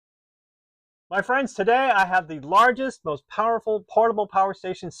My friends, today I have the largest, most powerful portable power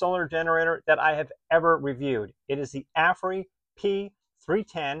station solar generator that I have ever reviewed. It is the Aferiy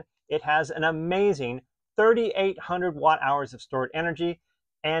P310. It has an amazing 3,800 watt hours of stored energy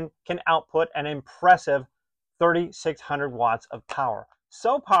and can output an impressive 3,600 watts of power.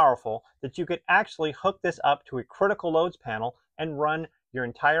 So powerful that you could actually hook this up to a critical loads panel and run your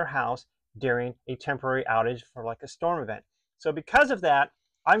entire house during a temporary outage for like a storm event. So because of that,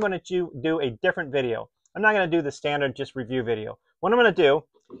 I'm going to do a different video. I'm not going to do the standard just review video. What I'm going to do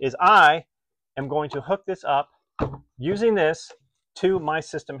is I am going to hook this up using this to my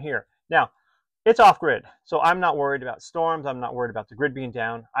system here. Now, it's off-grid, so I'm not worried about storms. I'm not worried about the grid being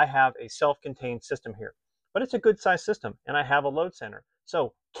down. I have a self-contained system here, but it's a good-sized system, and I have a load center.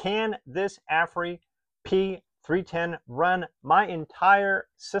 So can this Aferiy P310 run my entire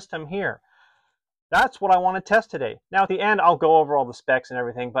system here? That's what I want to test today. Now at the end, I'll go over all the specs and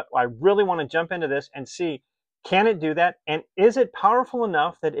everything, but I really want to jump into this and see, can it do that? And is it powerful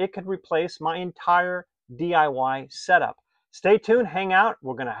enough that it could replace my entire DIY setup? Stay tuned, hang out.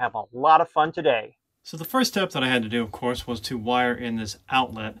 We're going to have a lot of fun today. So the first step that I had to do, of course, was to wire in this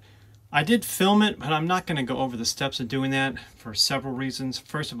outlet. I did film it, but I'm not going to go over the steps of doing that for several reasons.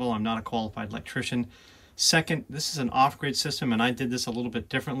 First of all, I'm not a qualified electrician. Second, this is an off-grid system, and I did this a little bit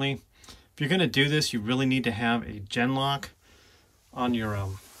differently. If you're going to do this, you really need to have a gen lock on your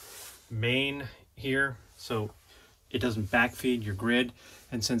main here so it doesn't backfeed your grid.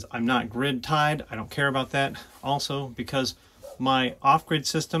 And since I'm not grid tied, I don't care about that. Also, because my off-grid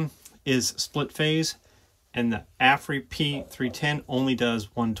system is split phase and the Aferiy P310 only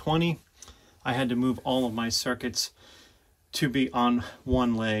does 120, I had to move all of my circuits to be on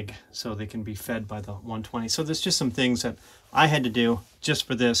one leg so they can be fed by the 120. So there's just some things that I had to do just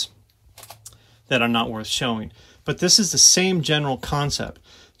for this that are not worth showing. But this is the same general concept.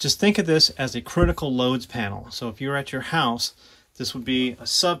 Just think of this as a critical loads panel. So if you're at your house, this would be a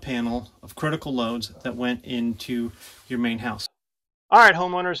sub panel of critical loads that went into your main house. All right,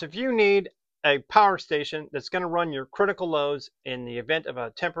 homeowners, if you need a power station that's going to run your critical loads in the event of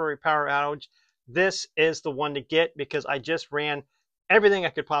a temporary power outage, this is the one to get, because I just ran everything I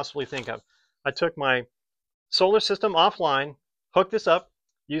could possibly think of. I took my solar system offline, hooked this up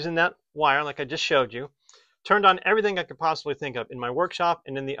using that wire like I just showed you, turned on everything I could possibly think of in my workshop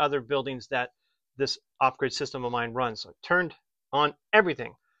and in the other buildings that this off-grid system of mine runs. So I turned on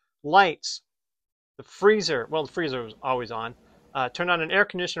everything. Lights, the freezer, well, the freezer was always on. Turned on an air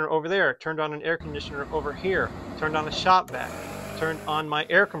conditioner over there, turned on an air conditioner over here, turned on a shop vac, turned on my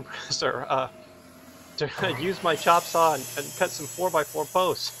air compressor, to use my chop saw and cut some 4x4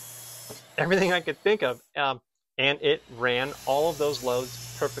 posts. Everything I could think of. And it ran all of those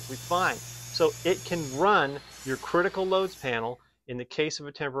loads perfectly fine. So it can run your critical loads panel in the case of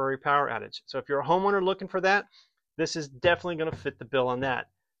a temporary power outage. So if you're a homeowner looking for that, this is definitely going to fit the bill on that.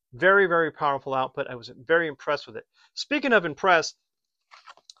 Very, very powerful output. I was very impressed with it. Speaking of impressed,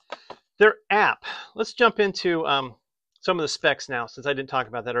 their app. Let's jump into some of the specs now, since I didn't talk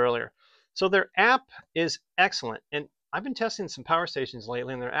about that earlier. So their app is excellent. And I've been testing some power stations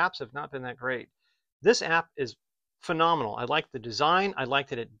lately, and their apps have not been that great. This app is phenomenal. I like the design. I like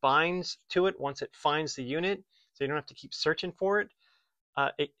that it binds to it once it finds the unit, so you don't have to keep searching for it.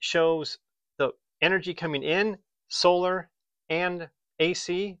 It shows the energy coming in, solar and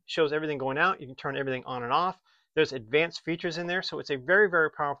AC, shows everything going out. You can turn everything on and off. There's advanced features in there, so it's a very, very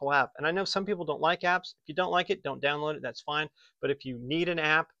powerful app. And I know some people don't like apps. If you don't like it, don't download it. That's fine. But if you need an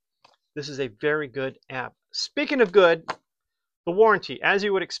app, this is a very good app. Speaking of good, the warranty, as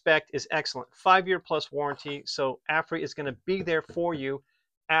you would expect, is excellent. 5-year plus warranty, so Aferiy is going to be there for you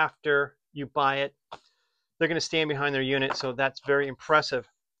after you buy it. They're going to stand behind their unit, so that's very impressive.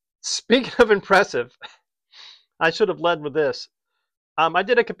 Speaking of impressive, I should have led with this. I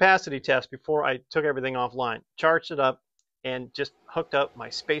did a capacity test before I took everything offline, charged it up, and just hooked up my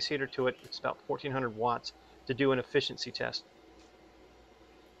space heater to it. It's about 1,400 watts to do an efficiency test.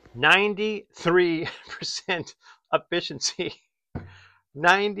 93% efficiency.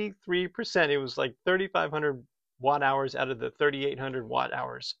 93%. It was like 3,500 watt hours out of the 3,800 watt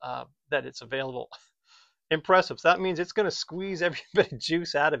hours that it's available. Impressive. So that means it's going to squeeze every bit of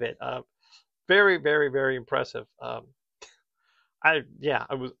juice out of it. Very, very, very impressive. I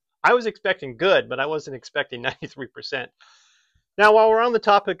was expecting good, but I wasn't expecting 93%. Now, while we're on the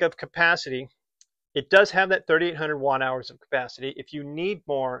topic of capacity, it does have that 3,800 watt hours of capacity. If you need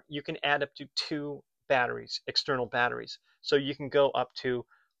more, you can add up to 2 batteries, external batteries. So you can go up to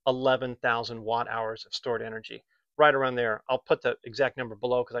 11,000 watt hours of stored energy, right around there. I'll put the exact number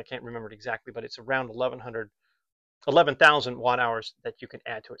below because I can't remember it exactly, but it's around 11,000 watt hours that you can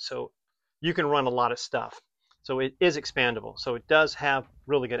add to it. So you can run a lot of stuff. So it is expandable. So it does have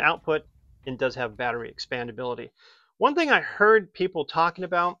really good output and does have battery expandability. One thing I heard people talking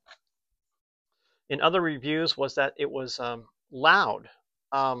about in other reviews was that it was loud.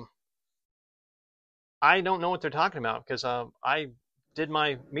 I don't know what they're talking about because I did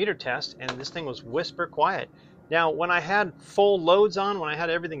my meter test and this thing was whisper quiet. Now, when I had full loads on, when I had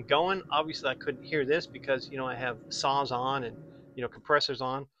everything going, obviously I couldn't hear this because, you know, I have saws on and, you know, compressors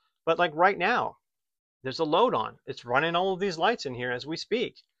on. But like right now, there's a load on. It's running all of these lights in here as we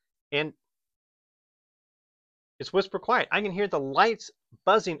speak. And it's whisper quiet. I can hear the lights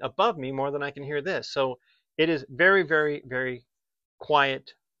buzzing above me more than I can hear this. So it is very, very, very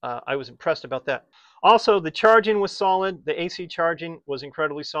quiet. I was impressed about that. Also, the charging was solid. The AC charging was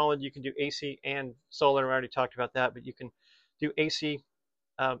incredibly solid. You can do AC and solar. I already talked about that, but you can do AC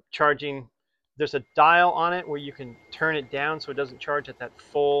charging. There's a dial on it where you can turn it down so it doesn't charge at that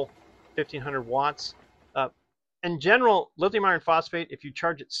full 1500 watts. In general, lithium iron phosphate, if you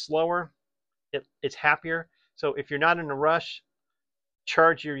charge it slower, it's happier. So if you're not in a rush,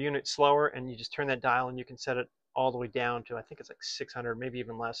 charge your unit slower and you just turn that dial and you can set it all the way down to, I think it's like 600, maybe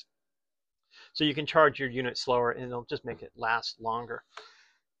even less. So you can charge your unit slower and it'll just make it last longer.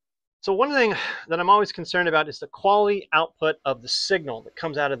 So one thing that I'm always concerned about is the quality output of the signal that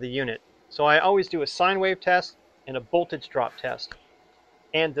comes out of the unit. So I always do a sine wave test and a voltage drop test.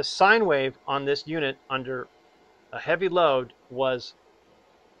 And the sine wave on this unit under a heavy load was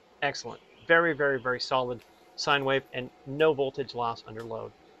excellent. Very, very, very solid sine wave and no voltage loss under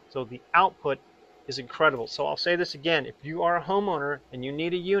load. So the output is incredible. So I'll say this again, if you are a homeowner and you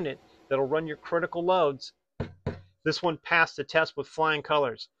need a unit that'll run your critical loads, this one passed the test with flying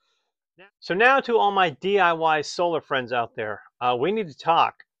colors. So now to all my DIY solar friends out there, we need to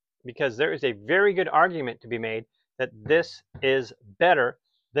talk because there is a very good argument to be made that this is better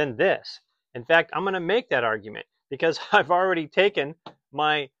than this. In fact, I'm going to make that argument because I've already taken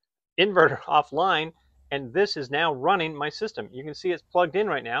my inverter offline and this is now running my system. You can see it's plugged in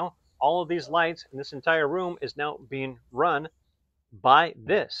right now. All of these lights in this entire room is now being run by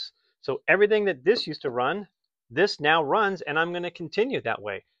this. So everything that this used to run, this now runs, and I'm going to continue that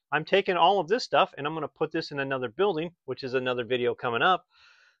way. I'm taking all of this stuff and I'm going to put this in another building, which is another video coming up.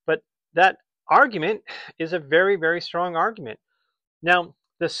 But that argument is a very, very strong argument. Now,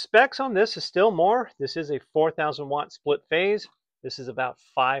 the specs on this is still more. This is a 4,000 watt split phase. This is about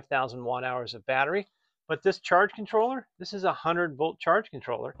 5,000 watt hours of battery. But this charge controller, this is a 100 volt charge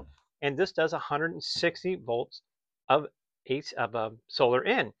controller, and this does 160 volts of solar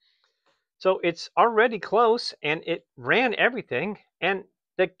in. So it's already close, and it ran everything. And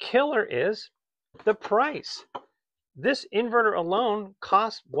the killer is the price. This inverter alone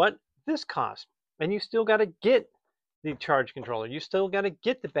costs what this costs, and you still got to get the charge controller. You still got to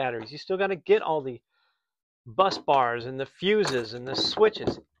get the batteries. You still got to get all the bus bars and the fuses and the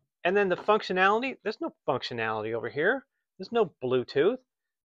switches. And then the functionality, there's no functionality over here. There's no Bluetooth.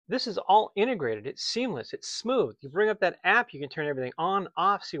 This is all integrated. It's seamless. It's smooth. You bring up that app, you can turn everything on,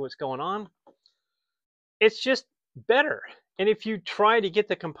 off, see what's going on. It's just better. And if you try to get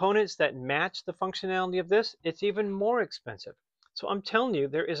the components that match the functionality of this, it's even more expensive. So I'm telling you,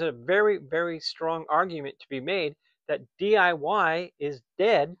 there is a very, very strong argument to be made that DIY is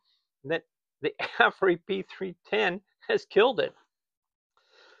dead and that the Aferiy P310 has killed it.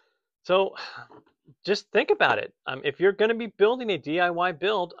 So just think about it. If you're going to be building a DIY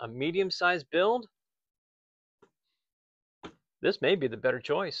build, a medium-sized build, this may be the better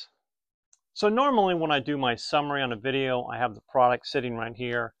choice. So normally when I do my summary on a video, I have the product sitting right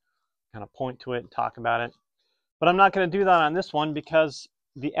here, kind of point to it and talk about it. But I'm not going to do that on this one because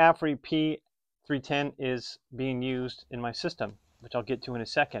the Aferiy P310 is being used in my system, which I'll get to in a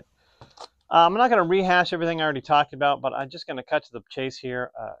second. I'm not going to rehash everything I already talked about, but I'm just going to cut to the chase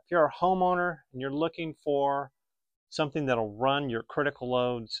here. If you're a homeowner and you're looking for something that'll run your critical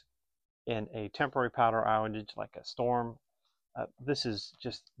loads in a temporary power outage like a storm, this is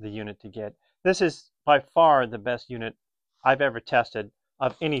just the unit to get. This is by far the best unit I've ever tested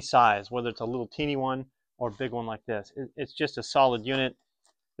of any size, whether it's a little teeny one or a big one like this. It's just a solid unit.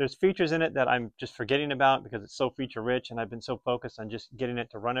 There's features in it that I'm just forgetting about because it's so feature rich and I've been so focused on just getting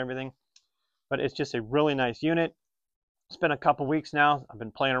it to run everything. But it's just a really nice unit. It's been a couple weeks now. I've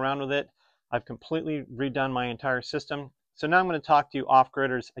been playing around with it. I've completely redone my entire system. So now I'm going to talk to you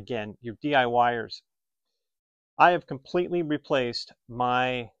off-gridders again, you DIYers. I have completely replaced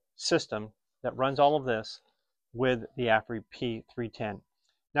my system that runs all of this with the Aferiy P310.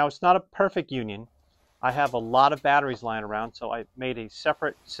 Now it's not a perfect union. I have a lot of batteries lying around, so I made a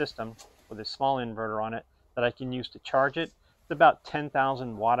separate system with a small inverter on it that I can use to charge it. It's about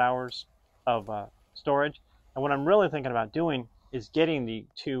 10,000 watt hours of storage. And what I'm really thinking about doing is getting the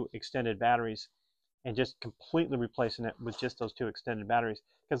 2 extended batteries and just completely replacing it with just those 2 extended batteries,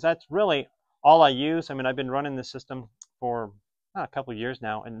 because that's really all I use. I mean, I've been running this system for a couple of years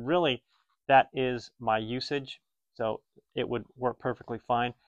now, and really that is my usage. So it would work perfectly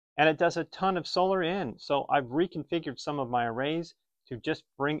fine. And it does a ton of solar in. So I've reconfigured some of my arrays to just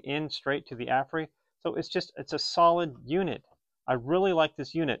bring in straight to the Aferiy. So it's a solid unit. I really like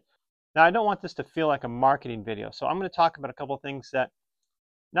this unit. Now, I don't want this to feel like a marketing video, so I'm going to talk about a couple of things that,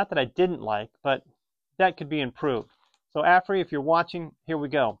 not that I didn't like, but that could be improved. So Aferiy, if you're watching, here we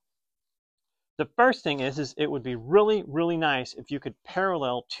go. The first thing is it would be really, really nice if you could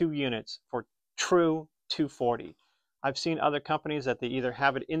parallel 2 units for true 240. I've seen other companies that they either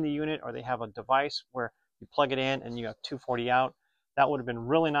have it in the unit or they have a device where you plug it in and you have 240 out. That would have been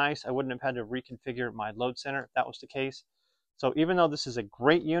really nice. I wouldn't have had to reconfigure my load center if that was the case. So even though this is a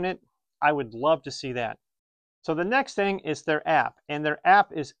great unit, I would love to see that. So the next thing is their app, and their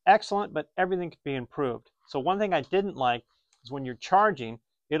app is excellent, but everything could be improved. So one thing I didn't like is when you're charging,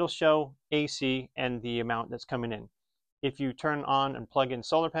 it'll show AC and the amount that's coming in. If you turn on and plug in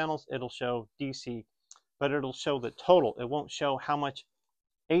solar panels, it'll show DC, but it'll show the total. It won't show how much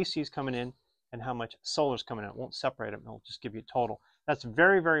AC is coming in and how much solar is coming in. It won't separate them. It'll just give you total. That's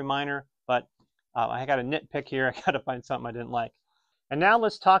very, very minor, but I got a nitpick here. I got to find something I didn't like. And now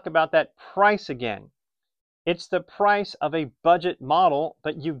let's talk about that price again. It's the price of a budget model,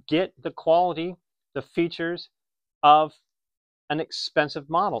 but you get the quality, the features of an expensive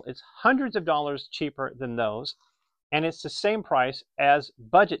model. It's hundreds of dollars cheaper than those, and it's the same price as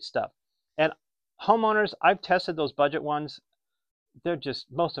budget stuff. And homeowners, I've tested those budget ones. They're just,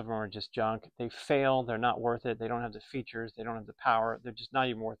 most of them are just junk. They fail. They're not worth it. They don't have the features. They don't have the power. They're just not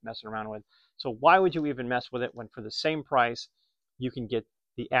even worth messing around with. So why would you even mess with it when for the same price you can get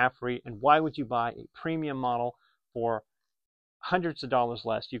the Aferiy? And why would you buy a premium model for hundreds of dollars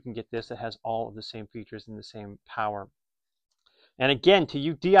less? You can get this that has all of the same features and the same power. And again, to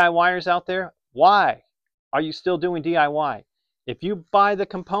you DIYers out there, why are you still doing DIY? If you buy the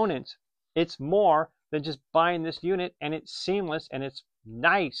components, it's more than just buying this unit, and it's seamless and it's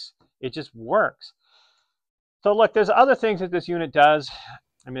nice. It just works. So look, there's other things that this unit does.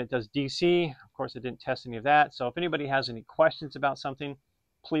 I mean, it does DC. Of course, I didn't test any of that. So if anybody has any questions about something,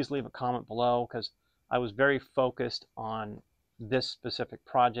 please leave a comment below, because I was very focused on this specific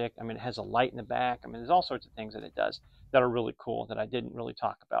project. I mean, it has a light in the back. I mean, there's all sorts of things that it does that are really cool that I didn't really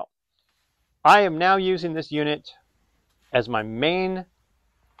talk about. I am now using this unit as my main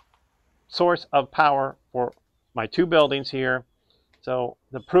source of power for my 2 buildings here. So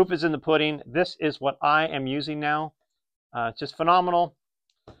the proof is in the pudding. This is what I am using now. It's just phenomenal.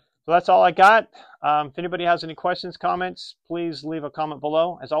 So that's all I got. If anybody has any questions, comments, please leave a comment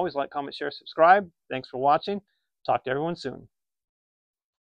below. As always, like, comment, share, subscribe. Thanks for watching. Talk to everyone soon.